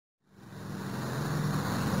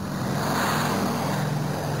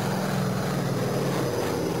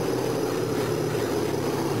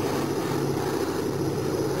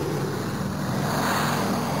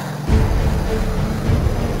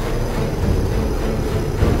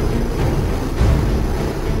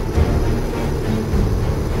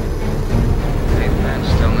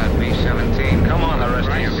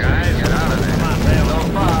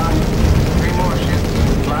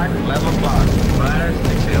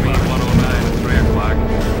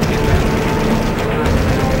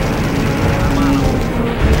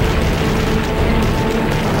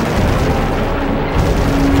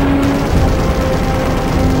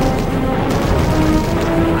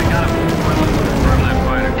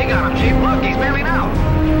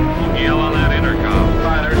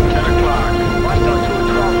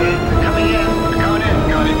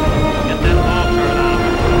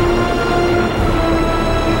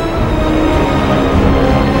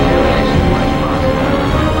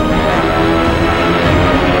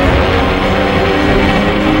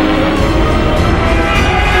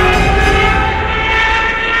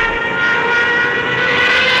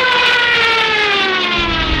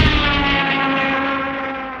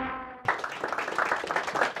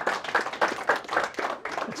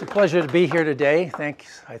pleasure to be here today.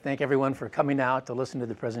 I thank everyone for coming out to listen to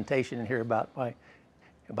the presentation and hear about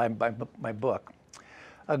my book.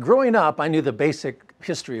 Growing up, I knew the basic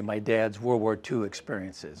history of my dad's World War II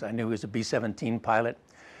experiences. I knew he was a B-17 pilot.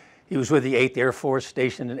 He was with the 8th Air Force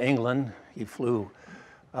stationed in England. He flew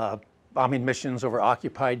bombing missions over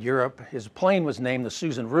occupied Europe. His plane was named the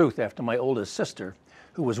Susan Ruth after my oldest sister,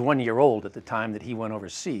 who was 1 year old at the time that he went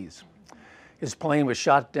overseas. His plane was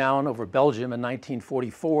shot down over Belgium in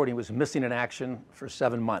 1944, and he was missing in action for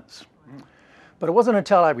 7 months. But it wasn't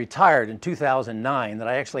until I retired in 2009 that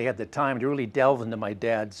I actually had the time to really delve into my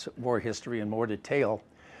dad's war history in more detail.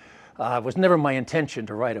 It was never my intention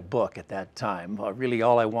to write a book at that time. Really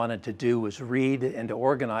all I wanted to do was read and to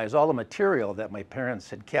organize all the material that my parents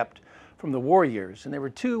had kept from the war years. And there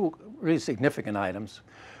were two really significant items.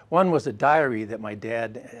 One was a diary that my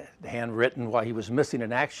dad had handwritten while he was missing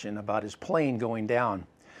in action about his plane going down.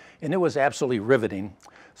 And it was absolutely riveting,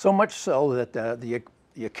 so much so that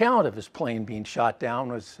the account of his plane being shot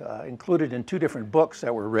down was included in two different books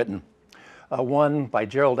that were written. One by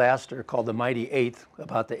Gerald Astor called The Mighty Eighth,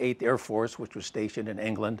 about the 8th Air Force, which was stationed in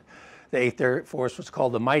England. The 8th Air Force was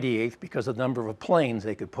called the Mighty Eighth because of the number of planes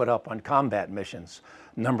they could put up on combat missions,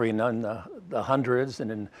 numbering in the hundreds.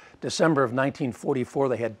 And in December of 1944,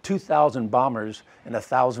 they had 2,000 bombers and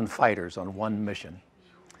 1,000 fighters on one mission.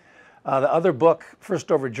 The other book,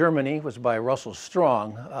 First Over Germany, was by Russell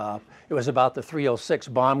Strong. It was about the 306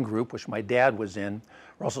 bomb group, which my dad was in.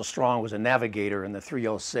 Russell Strong was a navigator in the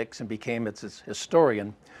 306 and became its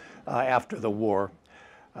historian after the war.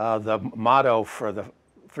 The motto for the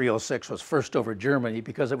 306 was First Over Germany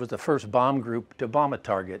because it was the first bomb group to bomb a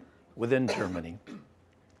target within Germany.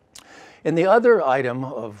 And the other item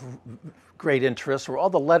of great interest were all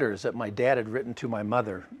the letters that my dad had written to my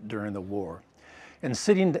mother during the war. And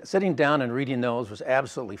sitting down and reading those was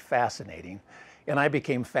absolutely fascinating. And I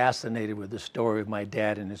became fascinated with the story of my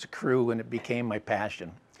dad and his crew, and it became my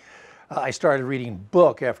passion. I started reading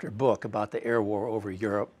book after book about the air war over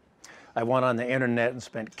Europe. I went on the internet and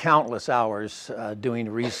spent countless hours doing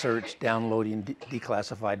research, downloading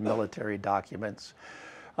declassified military documents.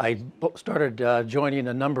 I started joining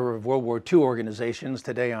a number of World War II organizations.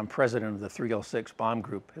 Today I'm president of the 306 Bomb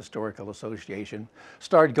Group Historical Association.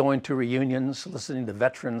 Started going to reunions, listening to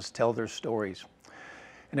veterans tell their stories.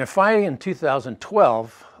 And then finally in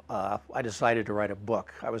 2012, I decided to write a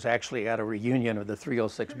book. I was actually at a reunion of the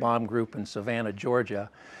 306 Bomb Group in Savannah, Georgia.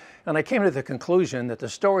 And I came to the conclusion that the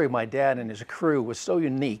story of my dad and his crew was so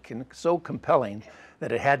unique and so compelling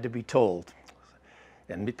that it had to be told.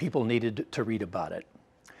 And people needed to read about it.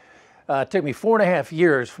 It took me 4.5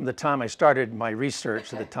 years from the time I started my research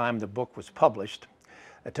to the time the book was published.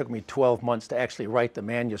 It took me 12 months to actually write the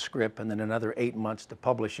manuscript and then another 8 months to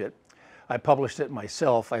publish it. I published it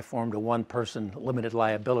myself. I formed a one-person limited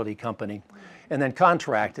liability company and then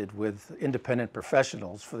contracted with independent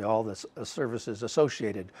professionals for all the services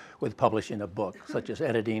associated with publishing a book, such as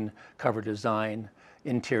editing, cover design,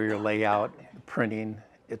 interior layout, printing,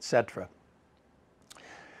 etc.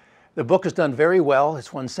 The book has done very well.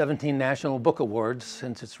 It's won 17 National Book Awards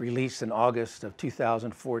since its release in August of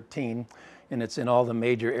 2014, and it's in all the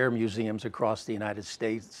major air museums across the United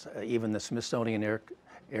States, even the Smithsonian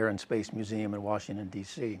Air and Space Museum in Washington,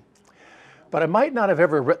 D.C. But I might not have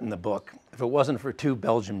ever written the book if it wasn't for two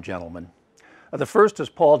Belgian gentlemen. The first is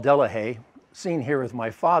Paul Delahaye, seen here with my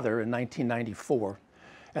father in 1994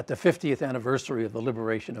 at the 50th anniversary of the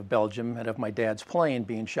liberation of Belgium and of my dad's plane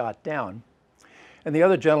being shot down. And the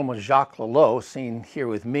other gentleman was Jacques Lelot, seen here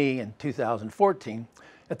with me in 2014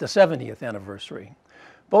 at the 70th anniversary.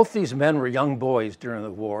 Both these men were young boys during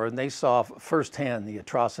the war, and they saw firsthand the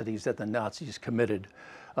atrocities that the Nazis committed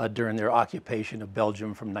during their occupation of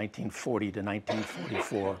Belgium from 1940 to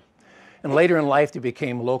 1944. And later in life, they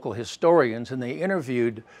became local historians, and they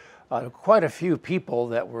interviewed quite a few people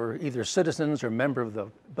that were either citizens or members of the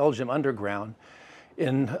Belgium underground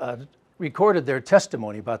and recorded their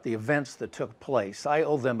testimony about the events that took place. I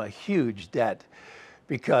owe them a huge debt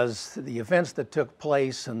because the events that took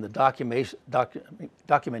place and the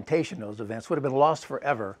documentation of those events would have been lost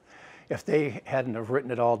forever if they hadn't have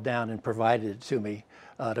written it all down and provided it to me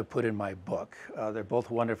to put in my book. They're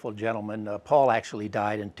both wonderful gentlemen. Paul actually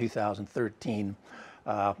died in 2013.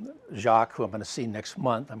 Jacques, who I'm going to see next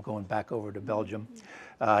month, I'm going back over to Belgium,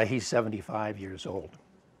 he's 75 years old.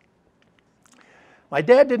 My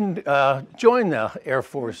dad didn't join the Air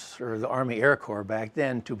Force or the Army Air Corps back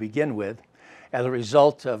then to begin with. As a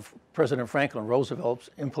result of President Franklin Roosevelt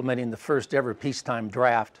implementing the first ever peacetime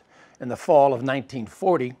draft in the fall of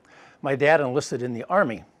 1940, my dad enlisted in the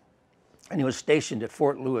Army, and he was stationed at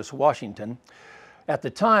Fort Lewis, Washington. At the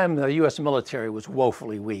time, the U.S. military was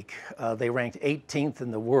woefully weak. They ranked 18th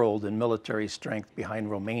in the world in military strength behind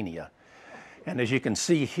Romania. And as you can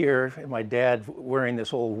see here, my dad wearing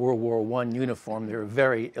this old World War I uniform, they were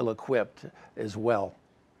very ill-equipped as well.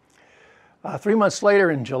 3 months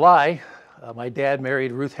later in July, my dad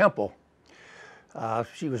married Ruth Hempel.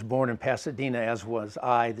 She was born in Pasadena, as was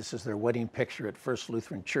I. This is their wedding picture at First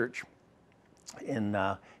Lutheran Church in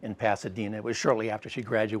Pasadena. It was shortly after she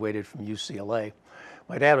graduated from UCLA.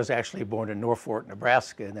 My dad was actually born in Norfolk,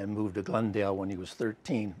 Nebraska, and then moved to Glendale when he was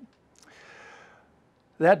 13.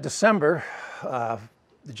 That December, the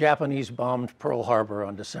Japanese bombed Pearl Harbor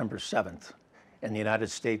on December 7th, and the United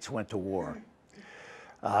States went to war.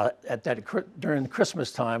 During the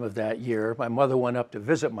Christmas time of that year, my mother went up to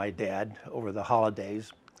visit my dad over the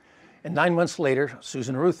holidays, and 9 months later,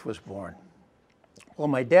 Susan Ruth was born. Well,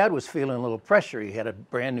 my dad was feeling a little pressure. He had a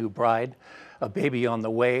brand new bride, a baby on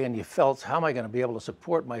the way, and he felt, how am I going to be able to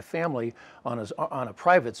support my family on a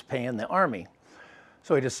private's pay in the Army?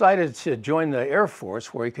 So he decided to join the Air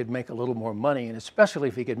Force, where he could make a little more money, and especially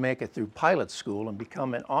if he could make it through pilot school and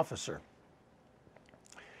become an officer.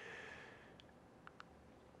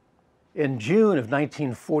 In June of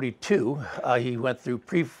 1942, he went through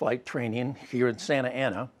pre-flight training here in Santa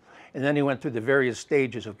Ana, and then he went through the various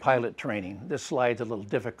stages of pilot training. This slide's a little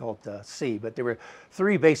difficult to see, but there were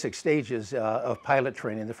 3 basic stages of pilot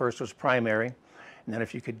training. The first was primary, and then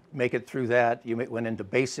if you could make it through that, you went into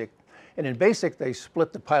basic. And in basic, they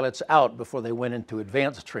split the pilots out before they went into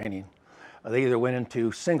advanced training. They either went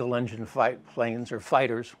into single-engine planes or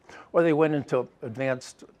fighters, or they went into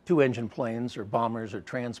advanced 2-engine planes or bombers or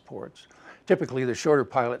transports. Typically, the shorter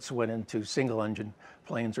pilots went into single-engine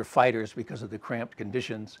planes or fighters because of the cramped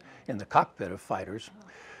conditions in the cockpit of fighters.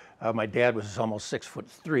 My dad was almost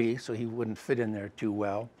 6'3", so he wouldn't fit in there too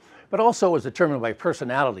well. But also it was determined by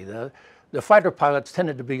personality. The fighter pilots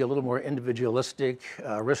tended to be a little more individualistic,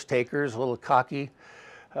 risk takers, a little cocky.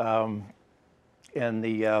 And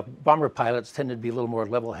the bomber pilots tended to be a little more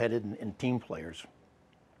level-headed and team players.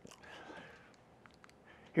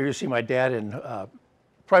 Here you see my dad in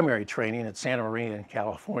primary training at Santa Maria in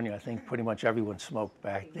California. I think pretty much everyone smoked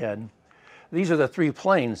back then. These are the 3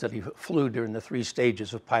 planes that he flew during the 3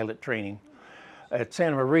 stages of pilot training. At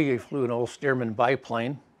Santa Maria, he flew an old Stearman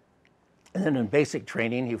biplane. And then in basic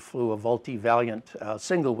training, he flew a Vultee Valiant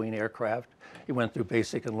single-wing aircraft. He went through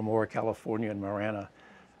basic in Lemoore, California, and Marana,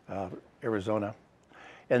 Arizona.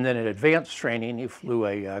 And then in advanced training, he flew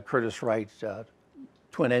a Curtiss-Wright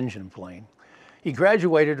twin-engine plane. He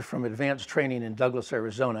graduated from advanced training in Douglas,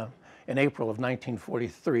 Arizona in April of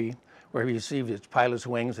 1943, where he received his pilot's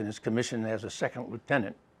wings and his commission as a second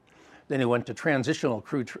lieutenant. Then he went to transitional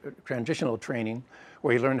training,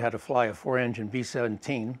 where he learned how to fly a 4-engine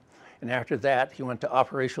B-17. And after that, he went to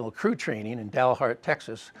operational crew training in Dalhart,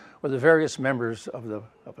 Texas, where the various members of the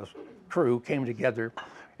crew came together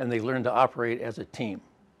and they learned to operate as a team.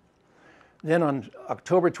 Then on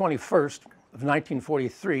October 21st of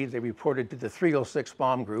 1943, they reported to the 306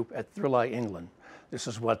 Bomb Group at Thrileye, England. This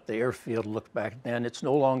is what the airfield looked back then. It's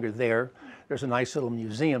no longer there. There's a nice little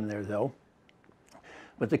museum there, though.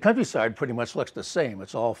 But the countryside pretty much looks the same.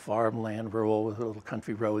 It's all farmland, rural, with little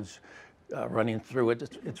country roads running through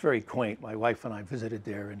it. It's very quaint. My wife and I visited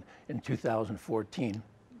there in 2014.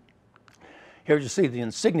 Here you see the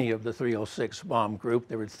insignia of the 306 Bomb Group.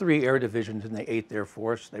 There were 3 air divisions in the 8th Air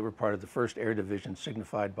Force. They were part of the 1st Air Division,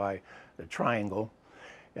 signified by the triangle.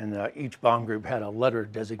 And each bomb group had a letter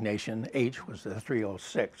designation. H was the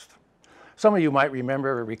 306th. Some of you might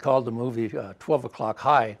remember or recall the movie 12 O'Clock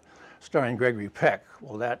High, starring Gregory Peck.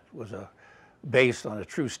 Well, that was based on a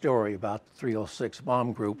true story about the 306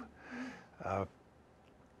 Bomb Group.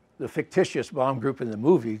 The fictitious bomb group in the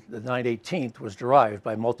movie, the 918th, was derived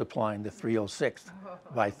by multiplying the 306th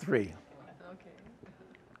by 3. Okay.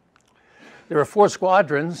 There were 4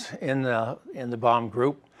 squadrons in the bomb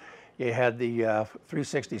group. You had the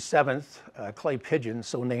 367th Clay Pigeons,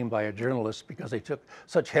 so named by a journalist because they took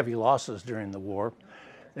such heavy losses during the war.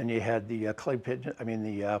 Then you had the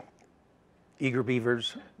the Eager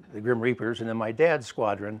Beavers, the Grim Reapers, and then my dad's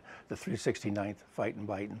squadron, the 369th Fightin'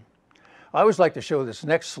 Bitin'. I always like to show this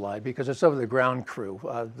next slide because it's of the ground crew.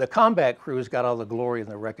 The combat crews got all the glory and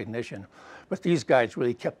the recognition, but these guys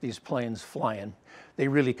really kept these planes flying. They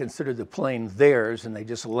really considered the plane theirs, and they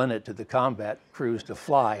just lent it to the combat crews to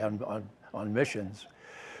fly on missions.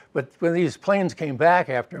 But when these planes came back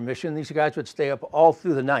after a mission, these guys would stay up all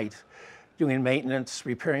through the night doing maintenance,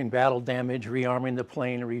 repairing battle damage, rearming the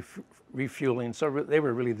plane, refueling. So they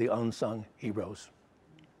were really the unsung heroes.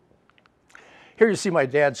 Here you see my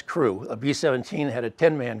dad's crew. A B-17 had a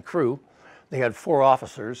 10-man crew. They had 4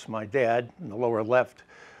 officers. My dad, in the lower left,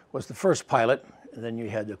 was the first pilot, and then you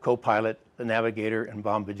had the co-pilot, the navigator, and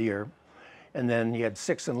bombardier. And then you had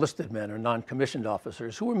 6 enlisted men, or non-commissioned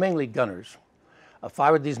officers, who were mainly gunners.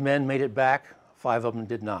 5 of these men made it back, 5 of them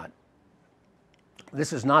did not.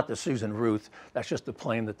 This is not the Susan Ruth. That's just the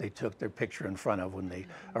plane that they took their picture in front of when they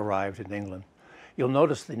arrived in England. You'll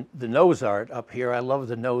notice the nose art up here. I love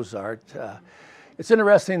the nose art. It's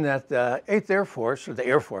interesting that the 8th Air Force, or the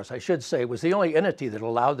Air Force, I should say, was the only entity that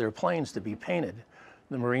allowed their planes to be painted.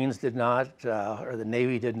 The Marines did not, or the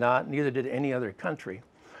Navy did not, neither did any other country.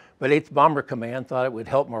 But 8th Bomber Command thought it would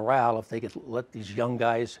help morale if they could let these young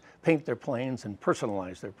guys paint their planes and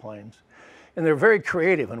personalize their planes. And they're very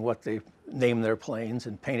creative in what they named their planes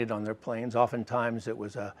and painted on their planes. Oftentimes it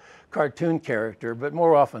was a cartoon character, but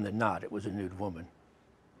more often than not, it was a nude woman.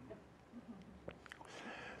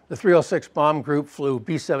 The 306 bomb group flew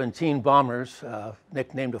B-17 bombers,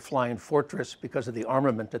 nicknamed a Flying Fortress because of the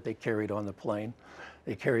armament that they carried on the plane.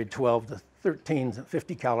 They carried 12 to 13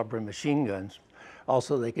 50 caliber machine guns.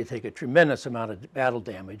 Also, they could take a tremendous amount of battle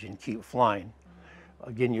damage and keep flying.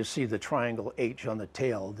 Again, you see the triangle H on the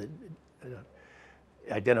tail that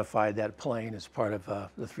identified that plane as part of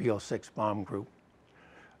the 306 bomb group.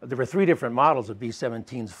 There were 3 different models of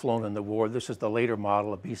B-17s flown in the war. This is the later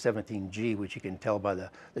model of B-17G, which you can tell by the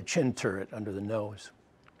chin turret under the nose.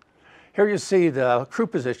 Here you see the crew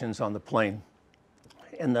positions on the plane.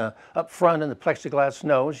 Up front in the plexiglass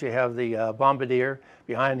nose, you have the bombardier,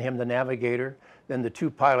 behind him the navigator, then the 2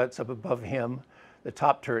 pilots up above him, the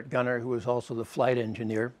top turret gunner, who was also the flight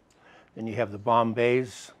engineer. Then you have the bomb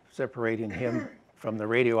bays separating him from the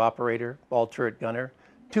radio operator, ball turret gunner,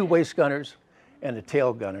 2 waist gunners, and a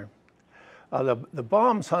tail gunner. The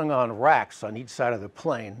bombs hung on racks on each side of the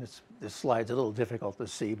plane. This slide's a little difficult to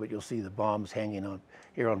see, but you'll see the bombs hanging on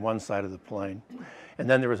here on one side of the plane. And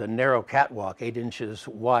then there was a narrow catwalk, 8 inches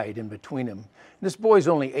wide in between them. This boy's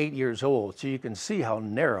only 8 years old, so you can see how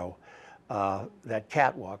narrow that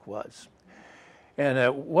catwalk was. And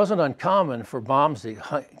it wasn't uncommon for bombs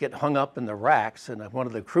to get hung up in the racks, and one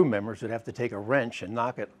of the crew members would have to take a wrench and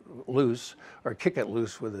knock it loose or kick it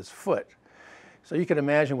loose with his foot. So you can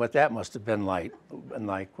imagine what that must have been like.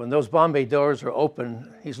 When those bomb bay doors are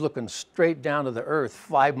open, he's looking straight down to the earth,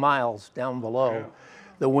 5 miles down below, yeah.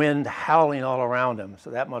 The wind howling all around him.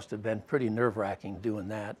 So that must have been pretty nerve-wracking doing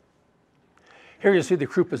that. Here you see the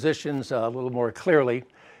crew positions a little more clearly.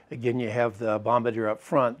 Again, you have the bombardier up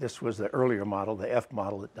front. This was the earlier model, the F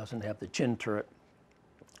model that doesn't have the chin turret.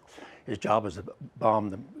 His job is to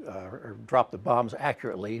or drop the bombs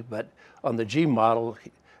accurately, but on the G model,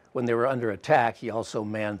 when they were under attack, he also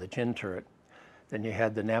manned the chin turret. Then you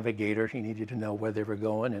had the navigator. He needed to know where they were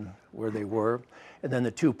going and where they were. And then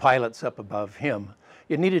the 2 pilots up above him.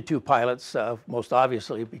 You needed 2 pilots, most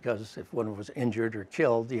obviously, because if one was injured or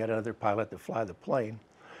killed, you had another pilot to fly the plane.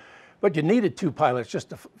 But you needed 2 pilots just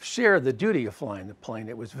to share the duty of flying the plane.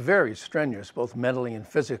 It was very strenuous, both mentally and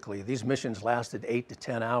physically. These missions lasted 8 to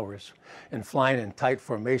 10 hours. And flying in tight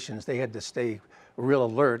formations, they had to stay real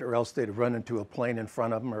alert, or else they'd run into a plane in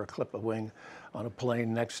front of them or clip a wing on a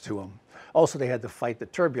plane next to them. Also, they had to fight the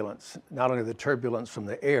turbulence, not only the turbulence from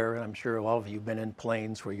the air, and I'm sure all of you have been in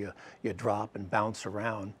planes where you drop and bounce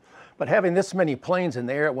around, but having this many planes in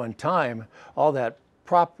the air at one time, all that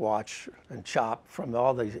prop watch and chop from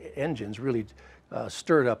all these engines really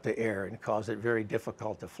stirred up the air and caused it very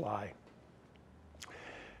difficult to fly.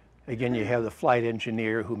 Again, you have the flight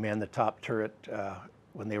engineer who manned the top turret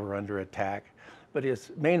when they were under attack. But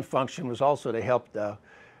his main function was also to help the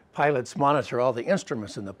pilots monitor all the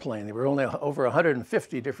instruments in the plane. There were only over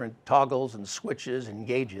 150 different toggles and switches and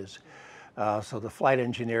gauges. So the flight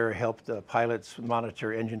engineer helped the pilots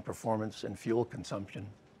monitor engine performance and fuel consumption.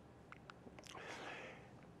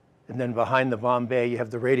 And then behind the bomb bay, you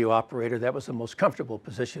have the radio operator. That was the most comfortable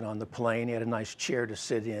position on the plane. He had a nice chair to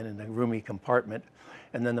sit in a roomy compartment.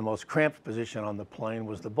 And then the most cramped position on the plane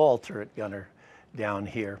was the ball turret gunner down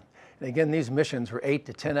here. And again, these missions were 8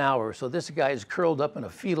 to 10 hours, so this guy is curled up in a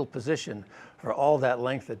fetal position for all that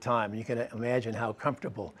length of time. You can imagine how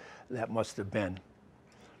comfortable that must have been.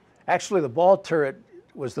 Actually, the ball turret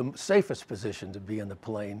was the safest position to be in the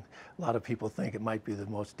plane. A lot of people think it might be the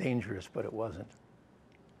most dangerous, but it wasn't.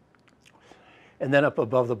 And then up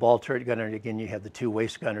above the ball turret gunner, again, you have the 2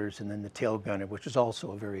 waist gunners and then the tail gunner, which is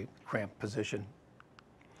also a very cramped position.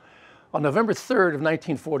 On November 3rd of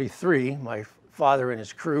 1943, my father and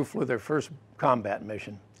his crew flew their first combat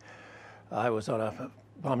mission. I was on a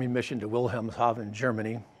bombing mission to Wilhelmshaven,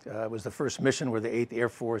 Germany. It was the first mission where the 8th Air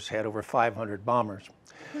Force had over 500 bombers.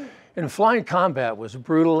 And flying combat was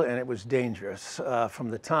brutal and it was dangerous from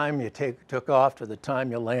the time you took off to the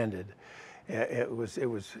time you landed. It was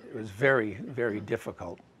very, very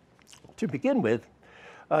difficult. To begin with,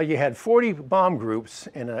 you had 40 bomb groups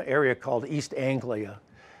in an area called East Anglia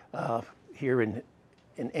here in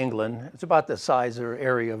England. It's about the size or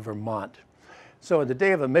area of Vermont. So on the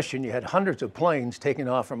day of a mission, you had hundreds of planes taking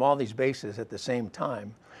off from all these bases at the same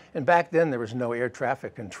time. And back then, there was no air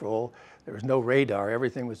traffic control. There was no radar.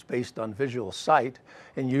 Everything was based on visual sight.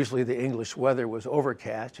 And usually the English weather was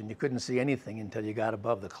overcast and you couldn't see anything until you got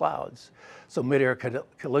above the clouds. So mid-air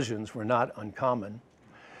collisions were not uncommon.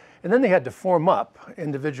 And then they had to form up.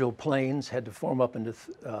 Individual planes had to form up into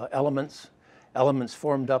elements. Elements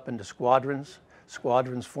formed up into squadrons.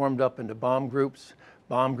 Squadrons formed up into bomb groups.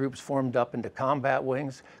 Bomb groups formed up into combat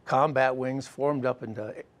wings. Combat wings formed up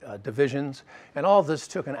into divisions. And all of this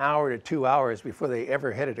took an hour to 2 hours before they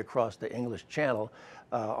ever headed across the English Channel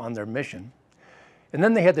on their mission. And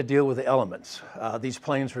then they had to deal with the elements. These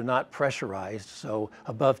planes were not pressurized, so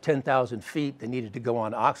above 10,000 feet, they needed to go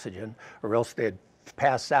on oxygen, or else they'd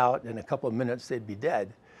pass out. In a couple of minutes, they'd be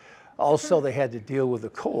dead. Also, they had to deal with the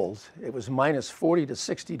cold. It was minus 40 to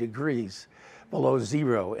 60 degrees below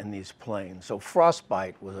zero in these planes. So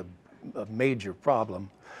frostbite was a major problem.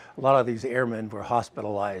 A lot of these airmen were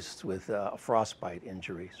hospitalized with frostbite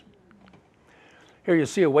injuries. Here you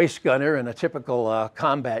see a waist gunner in a typical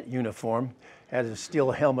combat uniform, has a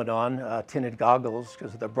steel helmet on, tinted goggles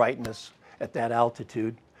because of the brightness at that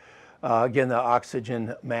altitude. Again, the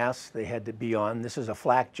oxygen mask they had to be on. This is a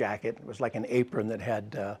flak jacket. It was like an apron that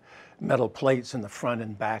had metal plates in the front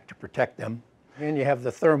and back to protect them. And you have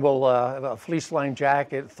the thermal fleece-lined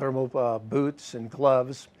jacket, thermal boots and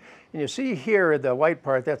gloves. And you see here the white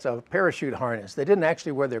part, that's a parachute harness. They didn't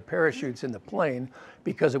actually wear their parachutes in the plane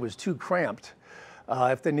because it was too cramped.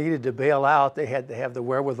 If they needed to bail out, they had to have the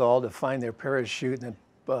wherewithal to find their parachute and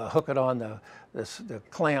then hook it on the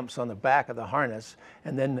clamps on the back of the harness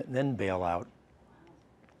and then bail out.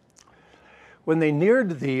 When they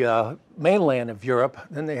neared the mainland of Europe,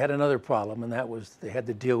 then they had another problem, and that was they had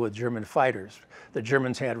to deal with German fighters. The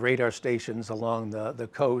Germans had radar stations along the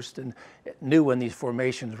coast and knew when these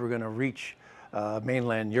formations were going to reach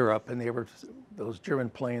mainland Europe, and those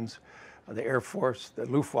German planes, the Air Force, the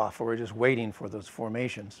Luftwaffe, were just waiting for those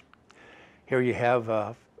formations. Here you have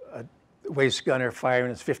a waist gunner firing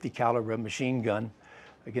his 50 caliber machine gun.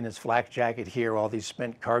 Again, his flak jacket here, all these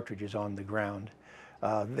spent cartridges on the ground.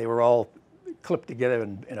 They were all clipped together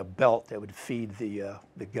in a belt that would feed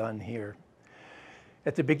the gun here.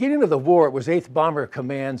 At the beginning of the war, it was 8th Bomber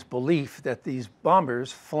Command's belief that these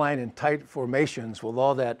bombers flying in tight formations with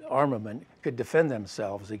all that armament could defend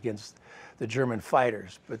themselves against the German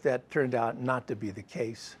fighters, but that turned out not to be the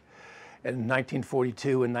case. In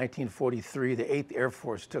 1942 and 1943, the 8th Air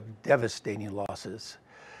Force took devastating losses.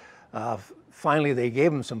 Finally, they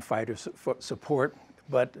gave them some fighter support,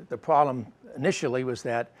 but the problem initially was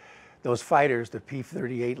that those fighters, the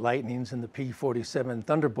P-38 Lightnings and the P-47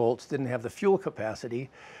 Thunderbolts, didn't have the fuel capacity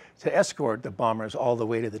to escort the bombers all the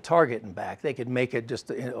way to the target and back. They could make it just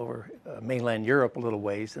over mainland Europe a little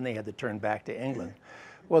ways, and they had to turn back to England.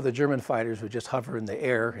 Well, the German fighters would just hover in the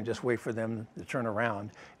air and just wait for them to turn around,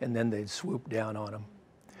 and then they'd swoop down on them.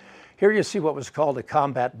 Here you see what was called a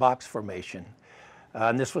combat box formation.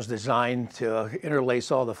 And this was designed to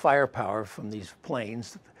interlace all the firepower from these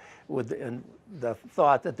planes with the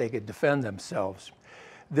thought that they could defend themselves.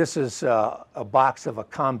 This is a box of a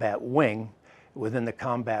combat wing. Within the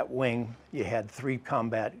combat wing, you had 3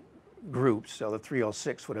 combat groups, so the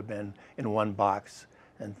 306 would have been in one box,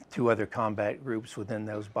 and 2 other combat groups within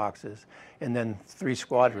those boxes, and then 3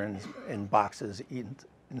 squadrons in boxes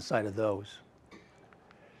inside of those.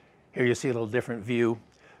 Here you see a little different view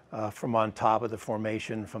from on top of the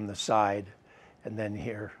formation from the side, and then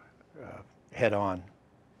here head on.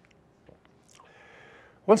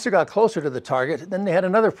 Once they got closer to the target, then they had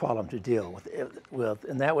another problem to deal with,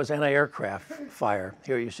 and that was anti-aircraft fire.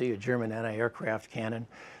 Here you see a German anti-aircraft cannon.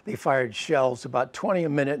 They fired shells about 20 a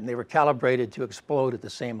minute, and they were calibrated to explode at the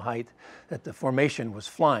same height that the formation was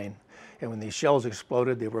flying. And when these shells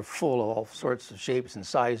exploded, they were full of all sorts of shapes and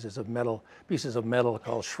sizes of metal, pieces of metal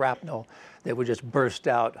called shrapnel that would just burst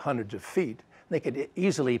out hundreds of feet. They could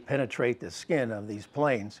easily penetrate the skin of these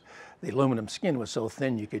planes. The aluminum skin was so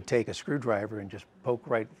thin you could take a screwdriver and just poke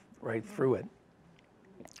right through it.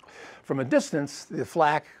 From a distance, the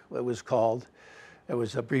flak, it was called, it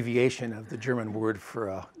was an abbreviation of the German word for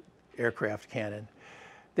an aircraft cannon.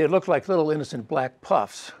 They looked like little innocent black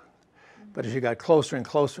puffs, but as you got closer and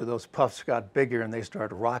closer, those puffs got bigger and they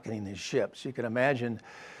started rocketing these ships. You can imagine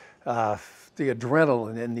the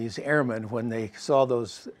adrenaline in these airmen when they saw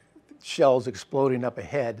those shells exploding up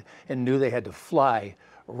ahead and knew they had to fly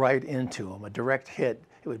right into them. A direct hit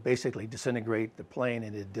it would basically disintegrate the plane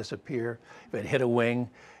and it'd disappear. If it hit a wing,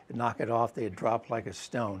 it'd knock it off, they'd drop like a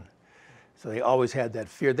stone. So they always had that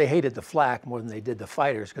fear. They hated the flak more than they did the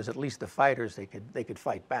fighters, because at least the fighters, they could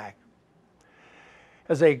fight back.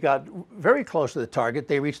 As they got very close to the target,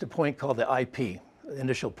 they reached a point called the IP, the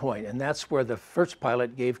initial point, and that's where the first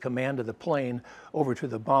pilot gave command of the plane over to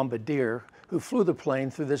the bombardier, who flew the plane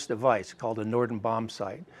through this device called a Norden bomb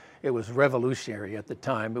sight. It was revolutionary at the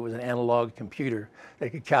time. It was an analog computer that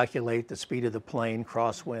could calculate the speed of the plane,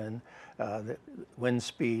 crosswind, the wind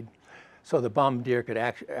speed, so the bombardier could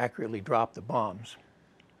accurately drop the bombs.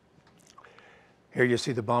 Here you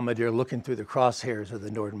see the bombardier looking through the crosshairs of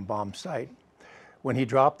the Norden bomb sight. When he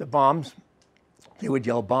dropped the bombs, he would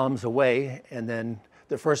yell bombs away, and then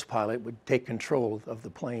the first pilot would take control of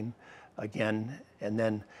the plane again, and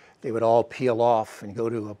then they would all peel off and go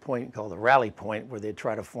to a point called the rally point, where they'd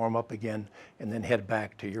try to form up again and then head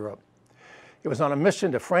back to Europe. It was on a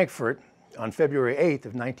mission to Frankfurt on February 8th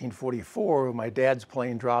of 1944, when my dad's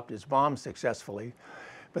plane dropped his bomb successfully,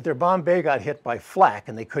 but their bomb bay got hit by flak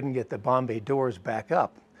and they couldn't get the bomb bay doors back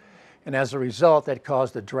up. And as a result, that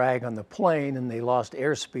caused a drag on the plane, and they lost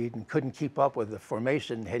airspeed and couldn't keep up with the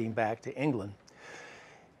formation heading back to England.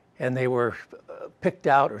 And they were picked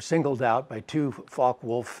out or singled out by two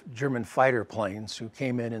Focke-Wulf German fighter planes who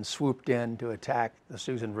came in and swooped in to attack the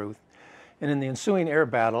Susan Ruth. And in the ensuing air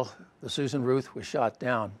battle, the Susan Ruth was shot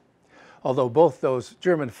down, although both those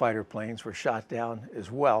German fighter planes were shot down as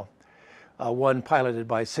well. One piloted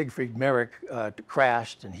by Siegfried Merrick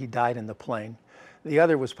crashed, and he died in the plane. The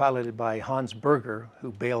other was piloted by Hans Berger,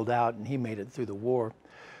 who bailed out, and he made it through the war.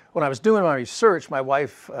 When I was doing my research, my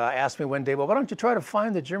wife asked me one day, well, why don't you try to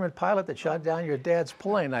find the German pilot that shot down your dad's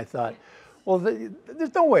plane? I thought, well,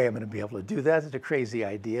 there's no way I'm going to be able to do that. It's a crazy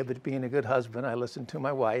idea. But being a good husband, I listened to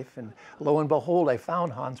my wife, and lo and behold, I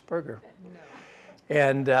found Hans Berger.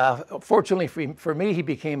 And fortunately for me, he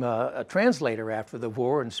became a translator after the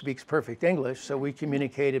war and speaks perfect English, so we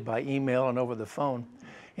communicated by email and over the phone.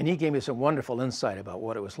 And he gave me some wonderful insight about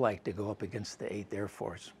what it was like to go up against the 8th Air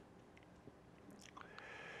Force.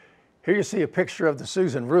 Here you see a picture of the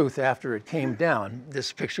Susan Ruth after it came down.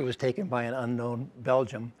 This picture was taken by an unknown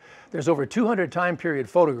Belgian. There's over 200 time period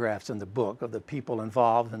photographs in the book of the people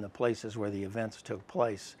involved and the places where the events took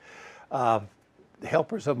place. The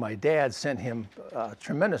helpers of my dad sent him a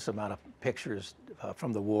tremendous amount of pictures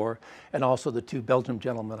from the war, and also the two Belgian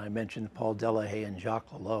gentlemen I mentioned, Paul Delahaye and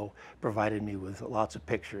Jacques Lelot, provided me with lots of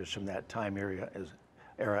pictures from that time era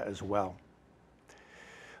as well.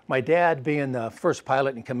 My dad, being the first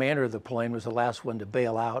pilot and commander of the plane, was the last one to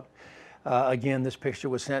bail out. Again, this picture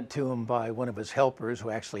was sent to him by one of his helpers,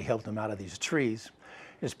 who actually helped him out of these trees.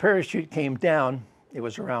 His parachute came down. It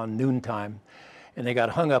was around noontime, and they got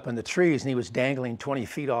hung up in the trees, and he was dangling 20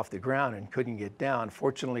 feet off the ground and couldn't get down.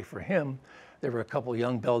 Fortunately for him, there were a couple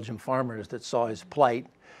young Belgian farmers that saw his plight.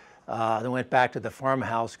 They went back to the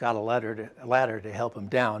farmhouse, got a ladder to help him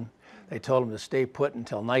down. They told him to stay put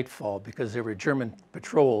until nightfall, because there were German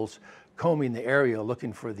patrols combing the area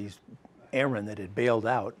looking for these airmen that had bailed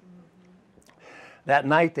out. That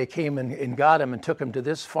night they came and got him and took him to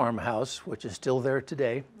this farmhouse, which is still there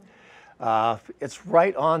today. It's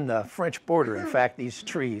right on the French border. In fact, these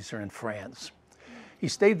trees are in France. He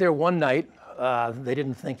stayed there one night. They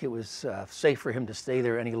didn't think it was safe for him to stay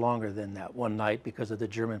there any longer than that one night because of the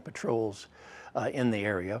German patrols in the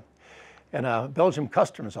area. And a Belgian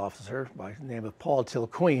customs officer by the name of Paul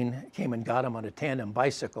Tilqueen came and got him on a tandem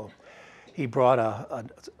bicycle. He brought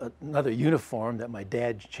another uniform that my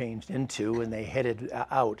dad changed into, and they headed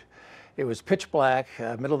out. It was pitch black,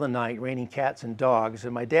 middle of the night, raining cats and dogs,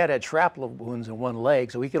 and my dad had shrapnel wounds in one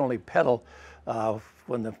leg, so he could only pedal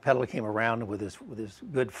when the pedal came around with his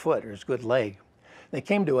good foot or his good leg. They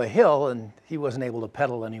came to a hill, and he wasn't able to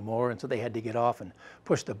pedal anymore, and so they had to get off and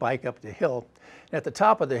push the bike up the hill. And at the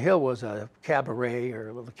top of the hill was a cabaret or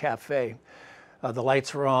a little cafe. The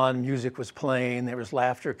lights were on, music was playing, there was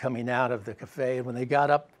laughter coming out of the cafe. And when they got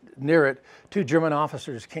up near it, two German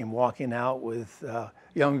officers came walking out with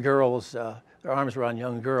young girls, their arms around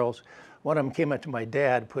young girls. One of them came up to my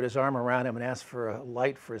dad, put his arm around him and asked for a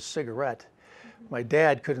light for a cigarette. My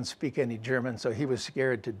dad couldn't speak any German, so he was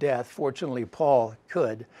scared to death. Fortunately, Paul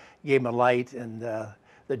could, gave him a light, and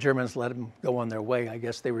the Germans let him go on their way. I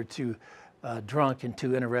guess they were too drunk and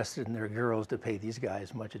too interested in their girls to pay these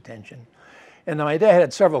guys much attention. And my dad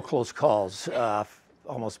had several close calls,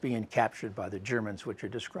 almost being captured by the Germans, which are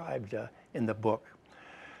described in the book.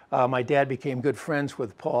 My dad became good friends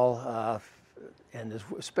with Paul and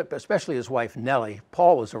especially his wife Nellie.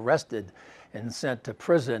 Paul was arrested and sent to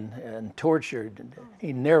prison and tortured.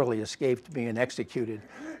 He narrowly escaped being executed,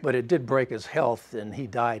 but it did break his health, and he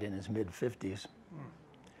died in his mid-50s.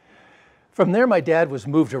 From there, my dad was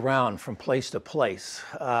moved around from place to place.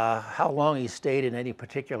 How long he stayed in any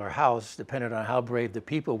particular house depended on how brave the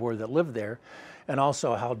people were that lived there, and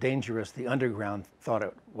also how dangerous the underground thought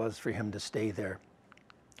it was for him to stay there.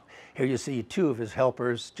 Here you see two of his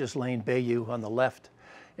helpers, Ghislaine Bayou on the left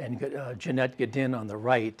and Jeanette Godin on the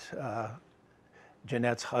right.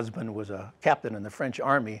 Jeanette's husband was a captain in the French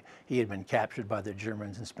army. He had been captured by the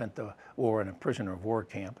Germans and spent the war in a prisoner of war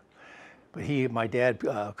camp. But my dad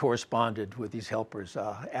corresponded with these helpers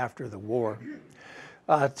after the war.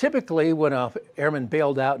 Typically, when an airman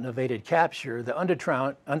bailed out and evaded capture, the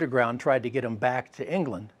underground tried to get him back to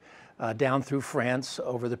England, down through France,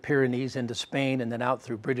 over the Pyrenees into Spain, and then out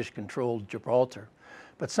through British-controlled Gibraltar.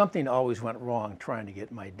 But something always went wrong trying to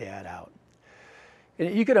get my dad out.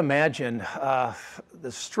 And you could imagine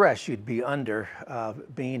the stress you'd be under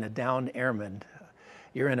being a downed airman.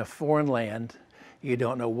 You're in a foreign land. You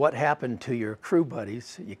don't know what happened to your crew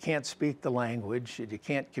buddies. You can't speak the language. You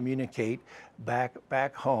can't communicate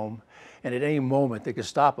back home. And at any moment, the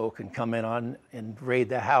Gestapo can come in on and raid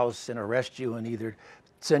the house and arrest you and either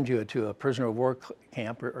send you to a prisoner of war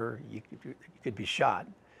camp or you could be shot.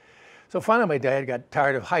 So finally, my dad got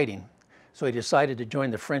tired of hiding. So he decided to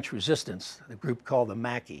join the French resistance, the group called the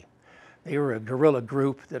Maquis. They were a guerrilla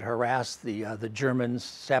group that harassed the Germans,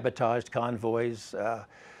 sabotaged convoys,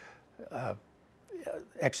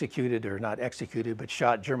 executed, or not executed, but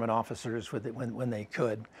shot German officers when they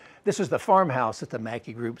could. This was the farmhouse that the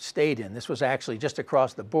Maquis group stayed in. This was actually just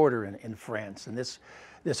across the border in France. And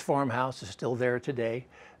this farmhouse is still there today.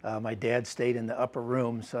 My dad stayed in the upper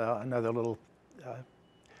rooms. Another little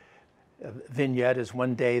vignette is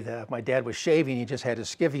one day my dad was shaving. He just had his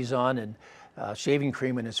skivvies on and shaving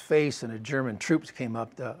cream in his face, and the German troops came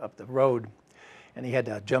up the road, and he had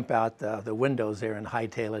to jump out the windows there and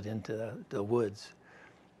hightail it into the woods.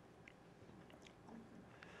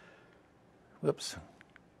 Whoops.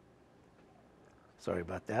 Sorry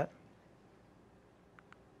about that.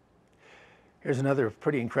 Here's another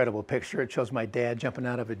pretty incredible picture. It shows my dad jumping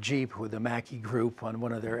out of a Jeep with the Maquis group on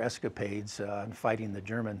one of their escapades and fighting the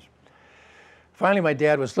Germans. Finally, my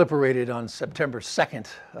dad was liberated on September 2nd,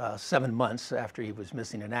 7 months after he was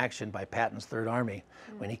missing in action by Patton's Third Army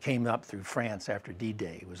when he came up through France after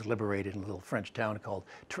D-Day. He was liberated in a little French town called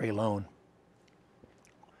Trélone.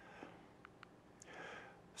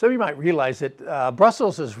 Some of you might realize that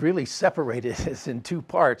Brussels is really separated in two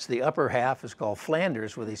parts. The upper half is called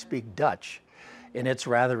Flanders, where they speak Dutch, and it's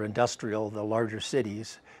rather industrial, the larger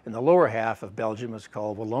cities. And the lower half of Belgium is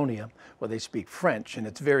called Wallonia, where they speak French, and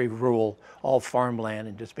it's very rural, all farmland,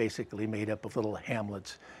 and just basically made up of little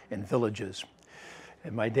hamlets and villages.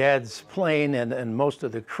 And my dad's plane and most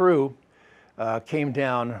of the crew came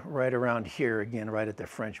down right around here, again, right at the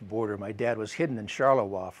French border. My dad was hidden in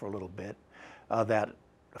Charleroi for a little bit. That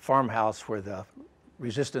farmhouse where the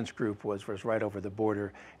resistance group was right over the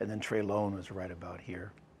border, and then Trélone was right about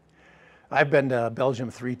here. I've been to Belgium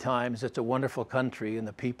 3 times. It's a wonderful country, and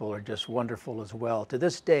the people are just wonderful as well. To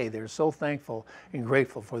this day, they're so thankful and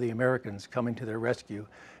grateful for the Americans coming to their rescue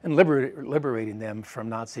and liberating them from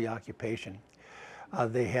Nazi occupation.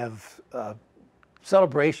 They have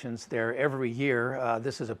celebrations there every year.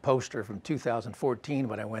 This is a poster from 2014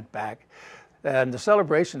 when I went back. And the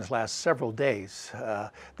celebrations last several days.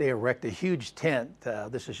 They erect a huge tent.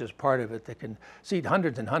 This is just part of it that can seat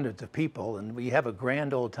hundreds and hundreds of people, and we have a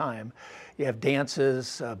grand old time. You have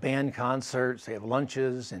dances, band concerts, they have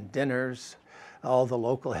lunches and dinners. All the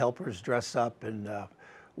local helpers dress up in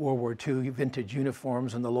World War II vintage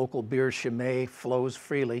uniforms, and the local beer Chimay flows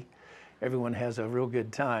freely. Everyone has a real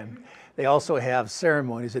good time. They also have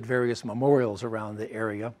ceremonies at various memorials around the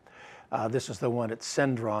area. This is the one at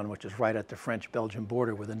Cendron, which is right at the French-Belgian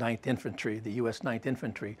border, where the 9th Infantry, the U.S. 9th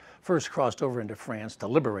Infantry, first crossed over into France to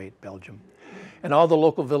liberate Belgium. And all the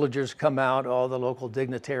local villagers come out, all the local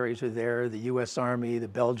dignitaries are there, the U.S. Army, the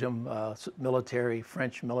Belgium military,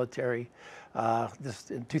 French military.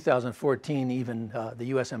 In 2014, even the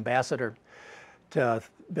U.S. ambassador to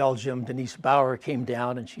Belgium, Denise Bauer, came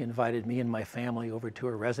down, and she invited me and my family over to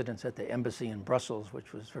her residence at the embassy in Brussels,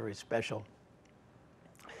 which was very special.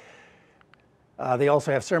 They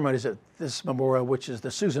also have ceremonies at this memorial, which is the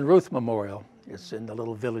Susan Ruth Memorial. It's in the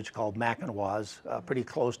little village called Mackinoise, pretty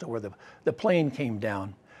close to where the plane came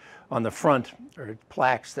down. On the front are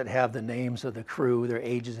plaques that have the names of the crew, their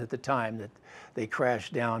ages at the time that they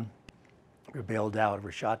crashed down, or bailed out, or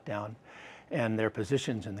were shot down, and their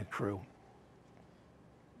positions in the crew.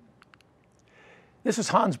 This is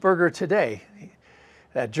Hans Berger today,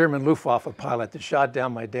 that German Luftwaffe pilot that shot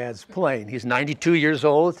down my dad's plane. He's 92 years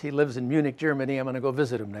old. He lives in Munich, Germany. I'm going to go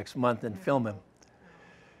visit him next month and film him.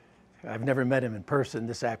 I've never met him in person.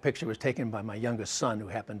 This picture was taken by my youngest son, who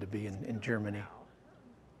happened to be in Germany.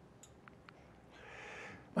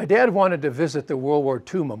 My dad wanted to visit the World War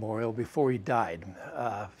II memorial before he died.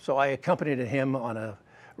 So I accompanied him on a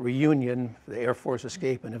reunion for the Air Force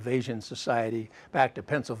Escape and Evasion Society back to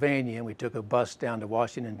Pennsylvania, and we took a bus down to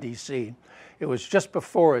Washington, D.C. It was just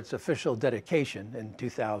before its official dedication in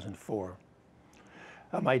 2004.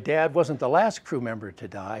 My dad wasn't the last crew member to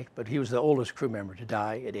die, but he was the oldest crew member to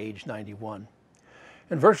die at age 91.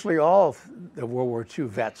 And virtually all of the World War II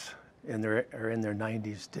vets are in their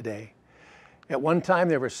 90s today. At one time,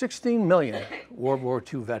 there were 16 million World War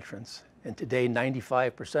II veterans, and today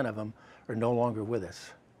 95% of them are no longer with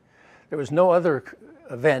us. There was no other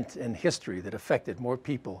event in history that affected more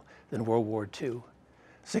people than World War II.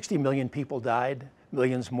 60 million people died,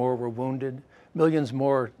 millions more were wounded, millions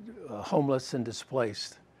more homeless and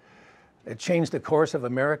displaced. It changed the course of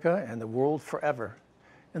America and the world forever.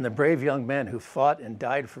 And the brave young men who fought and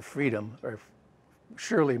died for freedom are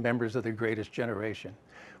surely members of the greatest generation.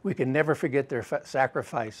 We can never forget their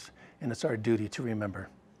sacrifice, and it's our duty to remember.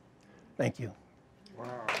 Thank you. Wow.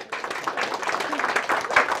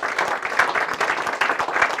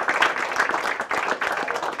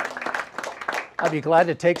 I'd be glad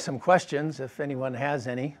to take some questions if anyone has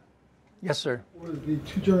any. Yes, sir. Were the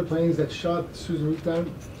two German planes that shot Susan Ruth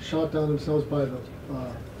down shot down themselves by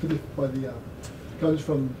the guns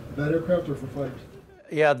from that aircraft or from fighters?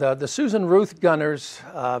 Yeah, the Susan Ruth gunners,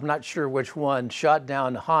 I'm not sure which one, shot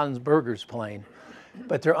down Hans Berger's plane,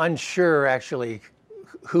 but they're unsure actually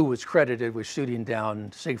who was credited with shooting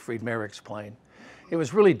down Siegfried Merrick's plane. It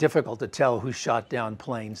was really difficult to tell who shot down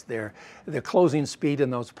planes there. The closing speed in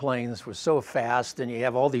those planes was so fast, and you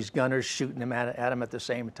have all these gunners shooting them at them at the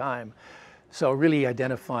same time. So really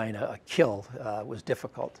identifying a kill was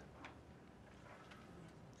difficult.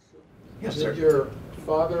 Yes, sir. Did your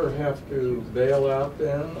father have to bail out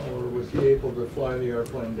then, or was he able to fly the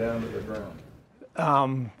airplane down to the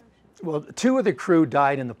ground? Well, 2 of the crew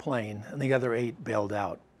died in the plane, and the other 8 bailed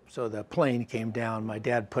out. So the plane came down. My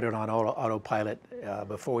dad put it on autopilot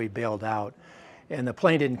before he bailed out. And the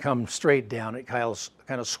plane didn't come straight down. It kind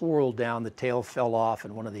of swirled down. The tail fell off,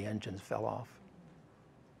 and one of the engines fell off.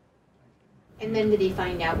 And then did he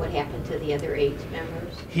find out what happened to the other 8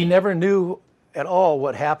 members? He never knew at all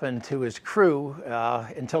what happened to his crew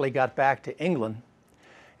until he got back to England.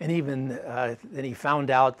 And even then he found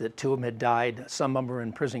out that 2 of them had died. Some of them were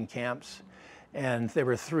in prison camps. And there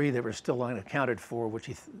were 3 that were still unaccounted for, which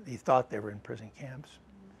he thought they were in prison camps.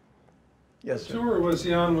 Yes, sir. What tour was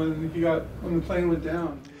he on when the plane went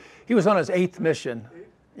down? He was on his 8th mission.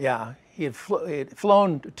 Yeah, he had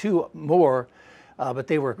flown 2 more, but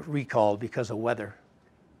they were recalled because of weather.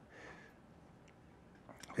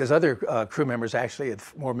 His other crew members actually had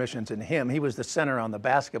more missions than him. He was the center on the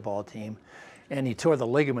basketball team, and he tore the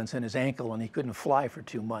ligaments in his ankle, and he couldn't fly for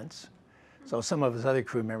 2 months. So some of his other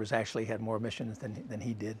crew members actually had more missions than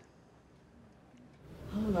he did.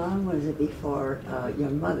 How long was it before your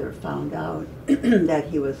mother found out that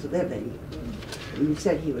he was living? You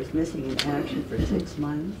said he was missing in action for 6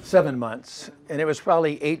 months? 7 months, and it was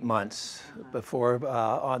probably 8 months before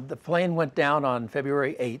the plane went down on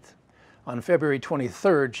February 8th. On February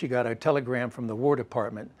 23rd, she got a telegram from the War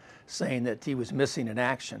Department saying that he was missing in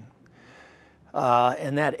action.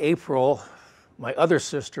 And that April, my other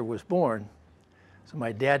sister was born. So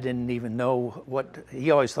my dad didn't even know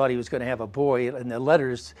he always thought he was going to have a boy. In the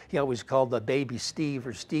letters, he always called the baby Steve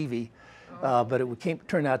or Stevie, but it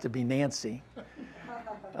turned out to be Nancy.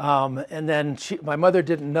 And then my mother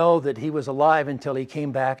didn't know that he was alive until he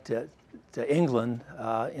came back to England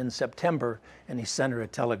in September, and he sent her a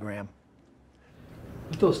telegram.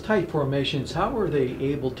 With those tight formations, how were they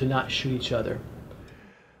able to not shoot each other?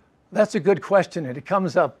 That's a good question, and it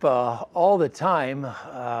comes up all the time.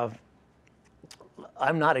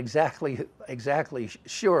 I'm not exactly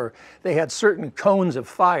sure. They had certain cones of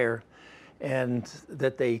fire, and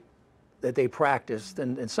that they practiced,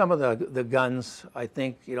 and some of the guns, I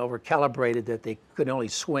think, were calibrated that they could only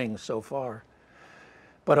swing so far.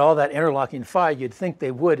 But all that interlocking fire, you'd think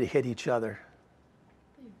they would hit each other.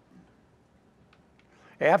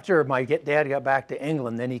 After my dad got back to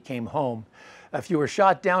England, then he came home. If you were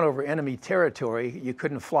shot down over enemy territory, you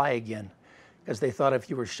couldn't fly again, because they thought if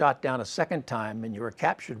you were shot down a second time and you were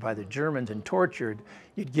captured by the Germans and tortured,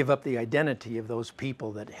 you'd give up the identity of those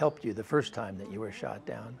people that helped you the first time that you were shot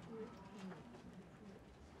down.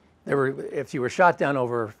 if you were shot down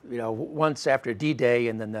over, once after D-Day,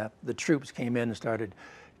 and then the troops came in and started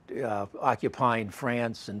occupying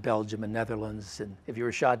France and Belgium and Netherlands, and if you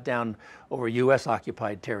were shot down over U.S.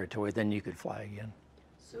 occupied territory, then you could fly again.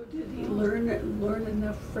 So did he learn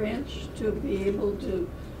enough French to be able to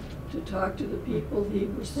talk to the people he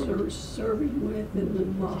was serving with in the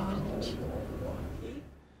mall?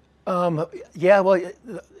 Yeah, well,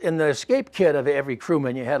 in the escape kit of every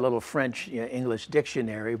crewman, you had a little French, English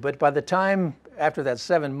dictionary. But by the time, after that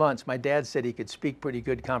 7 months, my dad said he could speak pretty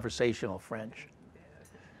good conversational French.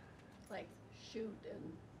 Like shoot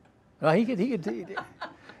and... Well, he could,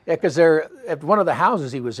 yeah, because there, at one of the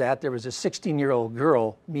houses he was at, there was a 16-year-old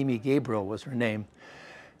girl, Mimi Gabriel was her name,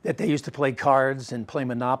 that they used to play cards and play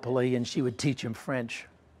Monopoly, and she would teach him French.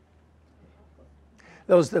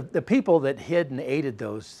 The people that hid and aided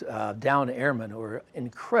those downed airmen were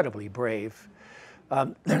incredibly brave.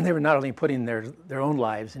 They were not only putting their own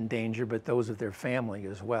lives in danger, but those of their family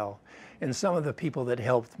as well. And some of the people that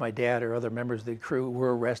helped my dad or other members of the crew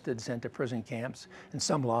were arrested, sent to prison camps, and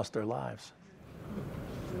some lost their lives.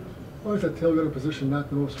 Why was that tailgunner position not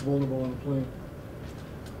the most vulnerable on the plane?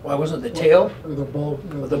 Why wasn't the tail? Or the ball?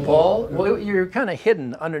 The ball? Yeah. Well, you're kind of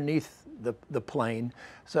hidden underneath the plane.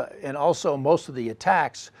 So, and also most of the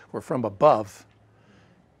attacks were from above,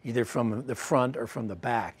 either from the front or from the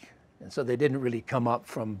back. And so they didn't really come up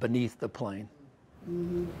from beneath the plane.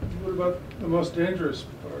 Mm-hmm. What about the most dangerous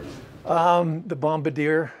part? The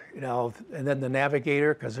bombardier, and then the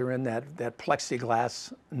navigator, because they're in that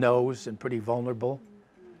plexiglass nose and pretty vulnerable.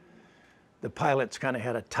 The pilots kind of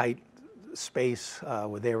had a tight space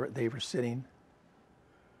where they were sitting.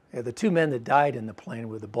 Yeah, the two men that died in the plane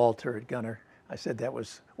were the ball turret gunner. I said that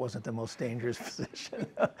wasn't the most dangerous position,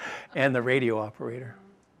 and the radio operator.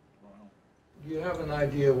 Do you have an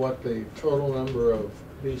idea what the total number of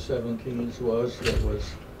B-17s was that was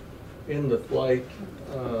in the flight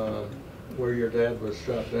where your dad was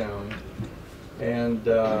shot down? And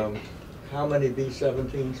how many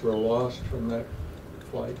B-17s were lost from that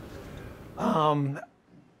flight?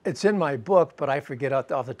 It's in my book, but I forget off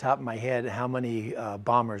the top of my head how many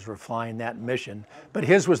bombers were flying that mission. But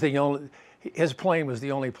his plane was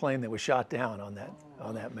the only plane that was shot down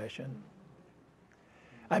on that mission.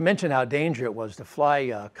 I mentioned how dangerous it was to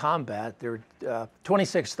fly combat. There were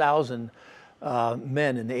 26,000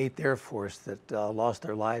 men in the 8th Air Force that lost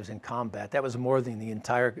their lives in combat. That was more than the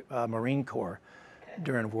entire Marine Corps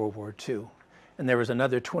during World War II. And there was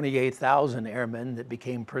another 28,000 airmen that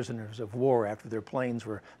became prisoners of war after their planes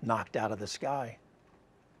were knocked out of the sky.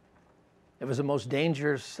 It was the most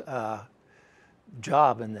dangerous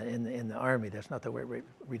job in the Army. That's not the way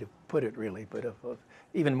to put it, really, but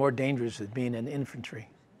even more dangerous than being in infantry.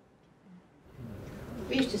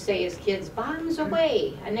 We used to say as kids, bombs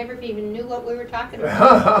away. I never even knew what we were talking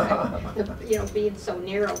about. Being so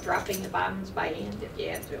narrow, dropping the bombs by hand if you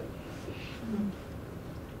had to.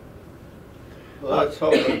 Well, let's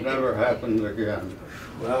hope it never happens again.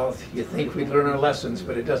 Well, you think we'd learn our lessons,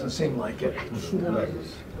 but it doesn't seem like it.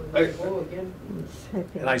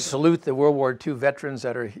 And I salute the World War II veterans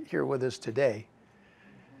that are here with us today.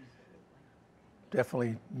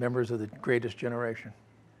 Definitely members of the greatest generation.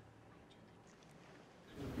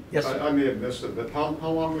 Yes, sir. I may have missed it, but how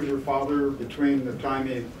long was your father between the time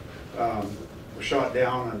he was shot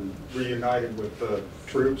down and reunited with the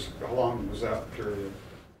troops? How long was that period?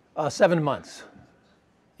 7 months.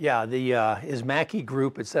 Yeah, his Mackey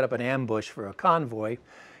group had set up an ambush for a convoy,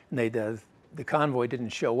 and the convoy didn't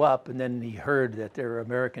show up, and then he heard that there were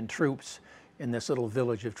American troops in this little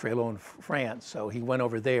village of Trélon, France. So he went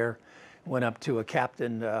over there, went up to a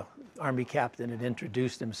captain, Army captain, and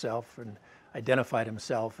introduced himself and identified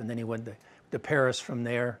himself, and then he went to Paris from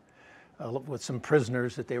there with some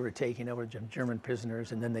prisoners that they were taking over, German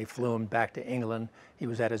prisoners, and then they flew him back to England. He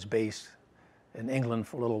was at his base in England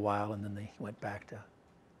for a little while, and then they went back to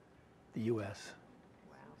the U.S.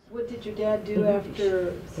 What did your dad do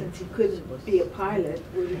after, since he couldn't be a pilot,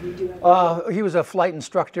 what did he do after? He was a flight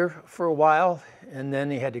instructor for a while, and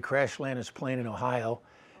then he had to crash land his plane in Ohio,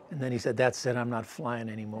 and then he said, "That's it, I'm not flying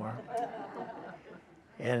anymore."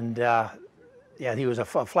 And yeah, he was a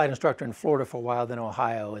flight instructor in Florida for a while, then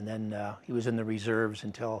Ohio, and then he was in the reserves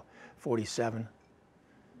until '47,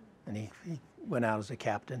 and he went out as a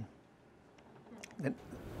captain.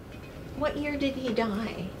 What year did he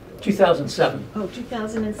die? 2007. Oh,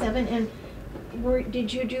 2007. And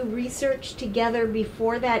did you do research together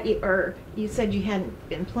before that? Or you said you hadn't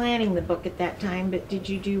been planning the book at that time, but did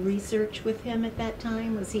you do research with him at that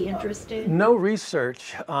time? Was he interested? No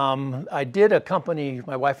research. I did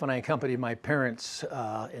my wife and I accompanied my parents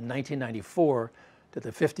in 1994 to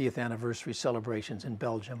the 50th anniversary celebrations in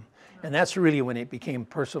Belgium. And that's really when it became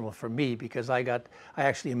personal for me, because I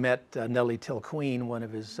actually met Nellie Tilqueen, one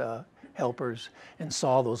of his helpers, and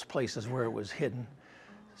saw those places where it was hidden.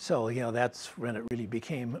 So, you know, that's when it really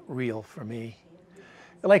became real for me.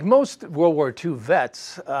 Like most World War II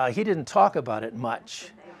vets, he didn't talk about it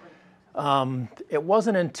much. It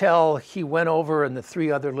wasn't until he went over and the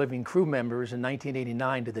 3 other living crew members in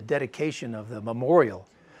 1989 to the dedication of the memorial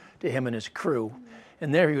to him and his crew.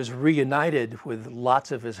 And there he was reunited with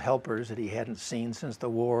lots of his helpers that he hadn't seen since the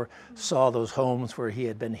war, saw those homes where he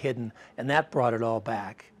had been hidden, and that brought it all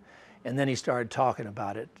back. And then he started talking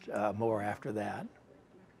about it more after that.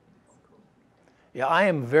 Yeah, I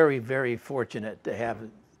am very, very fortunate to have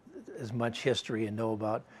as much history and know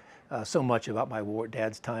about so much about my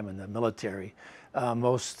dad's time in the military.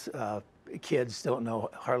 Most kids don't know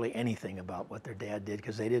hardly anything about what their dad did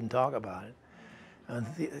because they didn't talk about it.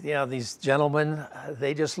 You know, these gentlemen,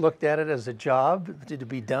 they just looked at it as a job to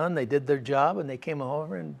be done. They did their job and they came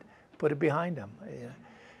over and put it behind them.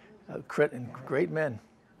 Great men.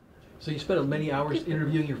 So you spent many hours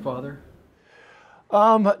interviewing your father?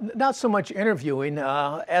 Not so much interviewing.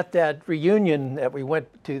 At that reunion that we went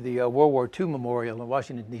to the World War II Memorial in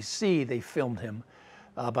Washington, D.C., they filmed him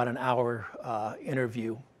about an hour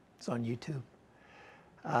interview. It's on YouTube.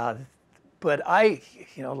 But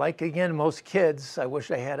you know, like again, most kids, I wish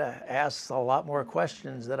I had asked a lot more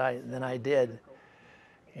questions than I did.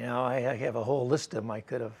 You know, I have a whole list of them I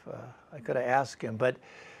could have asked him. But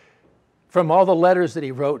from all the letters that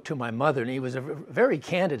he wrote to my mother, and he was very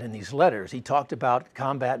candid in these letters. He talked about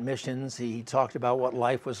combat missions. He talked about what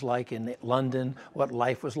life was like in London, what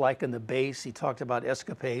life was like in the base. He talked about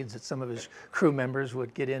escapades that some of his crew members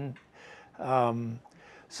would get in.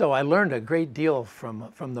 So I learned a great deal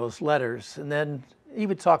from those letters. And then he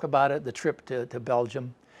would talk about it, the trip to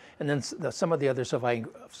Belgium. And then some of the other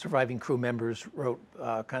surviving crew members wrote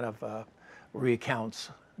kind of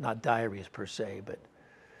recounts, not diaries per se, but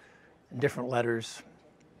different letters.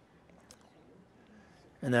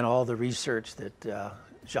 And then all the research that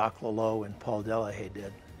Jacques Lelot and Paul Delahaye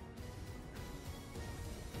did.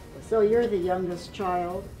 So you're the youngest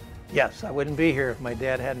child? Yes, I wouldn't be here if my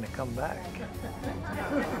dad hadn't come back.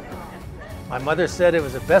 My mother said it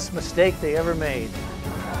was the best mistake they ever made.